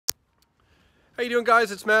How you doing, guys?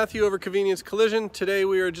 It's Matthew over Convenience Collision. Today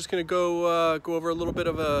we are just going to go over a little bit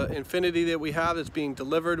of a Infiniti that we have that's being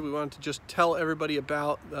delivered. We wanted to just tell everybody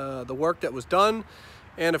about the work that was done,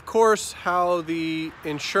 and of course how the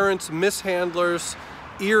insurance mishandlers,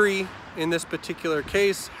 Erie in this particular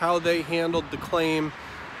case, how they handled the claim.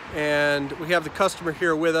 And we have the customer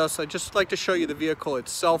here with us. I'd just like to show you the vehicle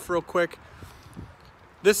itself real quick.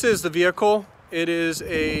 This is the vehicle. It is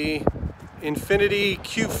a Infiniti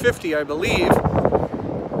Q50, I believe,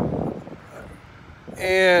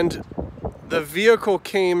 and the vehicle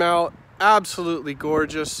came out absolutely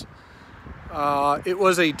gorgeous. It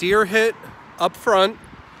was a deer hit up front,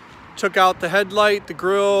 took out the headlight, the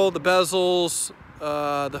grille, the bezels,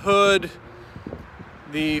 the hood,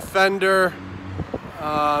 the fender,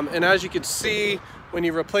 and as you can see, when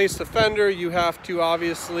you replace the fender, you have to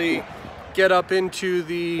obviously get up into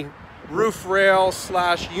the roof rail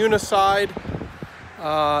slash uniside.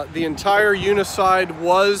 The entire uniside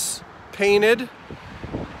was painted.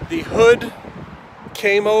 The hood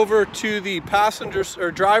came over to the passenger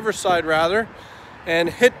or driver's side rather and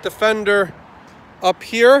hit the fender up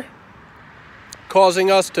here,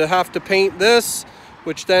 causing us to have to paint this,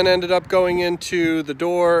 which then ended up going into the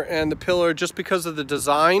door and the pillar just because of the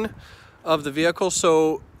design of the vehicle.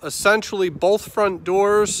 So essentially both front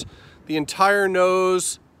doors, the entire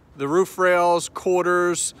nose, the roof rails,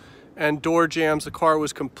 quarters, and door jambs, the car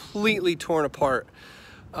was completely torn apart.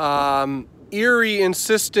 Erie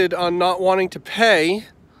insisted on not wanting to pay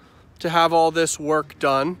to have all this work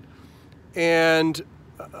done, and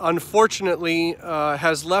unfortunately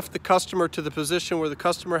has left the customer to the position where the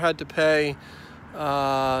customer had to pay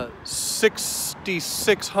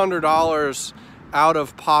 $6,600 out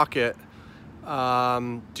of pocket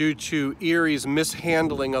due to Erie's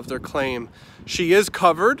mishandling of their claim. She is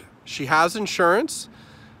covered. She has insurance.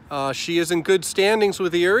 She is in good standings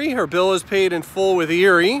with Erie. Her bill is paid in full with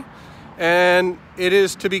Erie, and it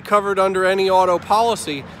is to be covered under any auto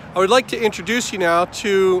policy. I would like to introduce you now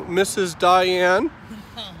to Mrs. Diane.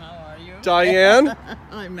 How are you? Diane.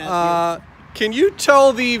 I'm Matthew. Can you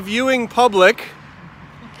tell the viewing public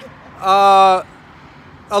a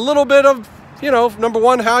little bit of, number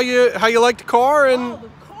one, how you like the car, and the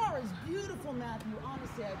car is beautiful, Matthew.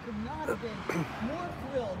 Honestly, I could not have been more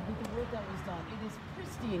thrilled with the work that was done. It is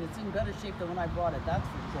pristine. It's in better shape than when I brought it, that's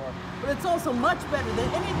for sure. But it's also much better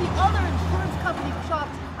than any of the other insurance company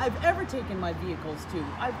shops I've ever taken my vehicles to.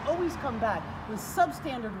 I've always come back with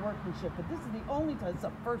substandard workmanship, but this is the only time, it's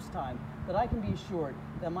the first time that I can be assured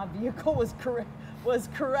that my vehicle was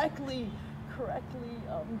correctly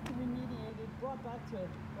remediated, brought back to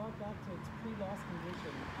its pre-loss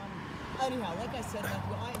condition. Anyhow, like I said,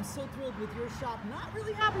 Matthew, I am so thrilled with your shop. Not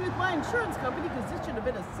really happy with my insurance company because this should have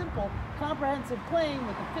been a simple, comprehensive claim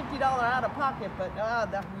with a $50 out of pocket, but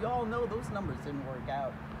we all know those numbers didn't work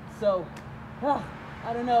out. So, I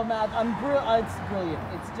don't know, Matt. It's brilliant.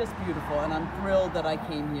 It's just beautiful, and I'm thrilled that I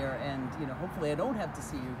came here. And hopefully, I don't have to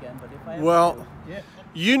see you again. But if I have to, yeah.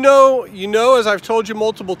 you know, as I've told you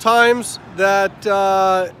multiple times, that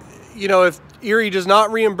if Erie does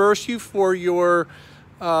not reimburse you for your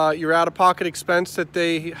out-of-pocket expense that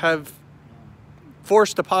they have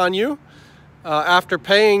forced upon you after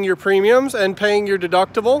paying your premiums and paying your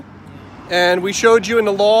deductible. And we showed you in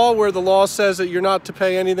the law where the law says that you're not to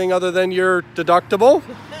pay anything other than your deductible.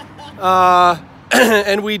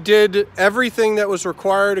 And we did everything that was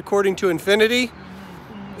required according to Infiniti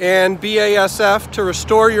and BASF to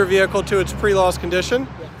restore your vehicle to its pre-loss condition.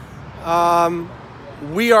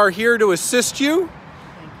 We are here to assist you.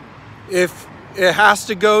 If it has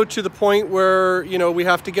to go to the point where we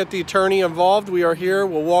have to get the attorney involved, we are here.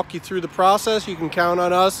 We'll walk you through the process. You can count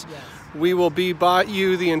on us. Yes. We will be by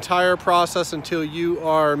you the entire process until you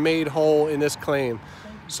are made whole in this claim.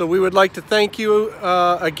 So we would like to thank you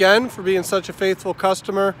again for being such a faithful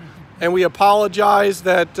customer, and we apologize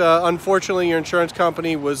that unfortunately your insurance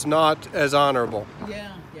company was not as honorable.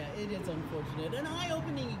 Yeah, it is unfortunate. An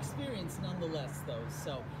eye-opening experience nonetheless, though.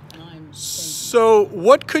 So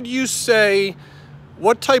what could you say,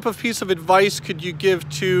 what type of piece of advice could you give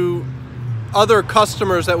to other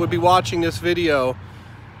customers that would be watching this video?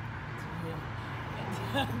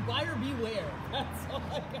 Buyer beware. That's all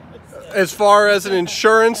I gotta say. As far as an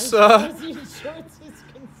insurance, as far as the insurance is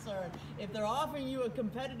concerned, if they're offering you a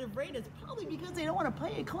competitive rate, it's probably because they don't want to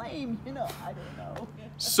pay a claim. I don't know.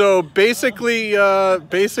 So basically,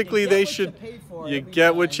 they should. You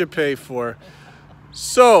get what you pay for.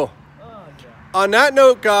 So, on that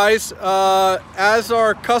note, guys, as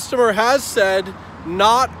our customer has said,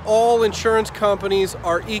 not all insurance companies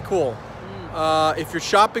are equal. If you're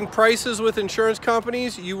shopping prices with insurance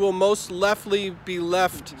companies, you will most likely be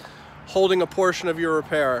left holding a portion of your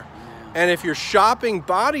repair. And if you're shopping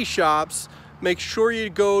body shops, make sure you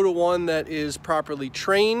go to one that is properly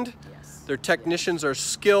trained. Yes. Their technicians are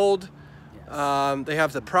skilled. Yes. They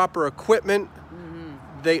have the proper equipment.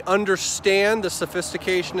 They understand the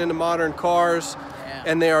sophistication in the modern cars,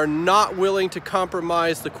 and they are not willing to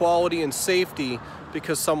compromise the quality and safety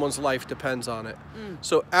because someone's life depends on it.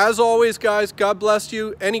 So as always, guys, God bless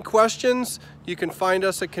you. Any questions, you can find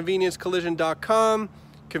us at conveniencecollision.com,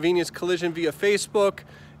 Convenience Collision via Facebook,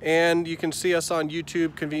 and you can see us on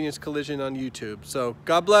YouTube, Convenience Collision on YouTube. So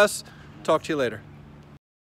God bless. Talk to you later.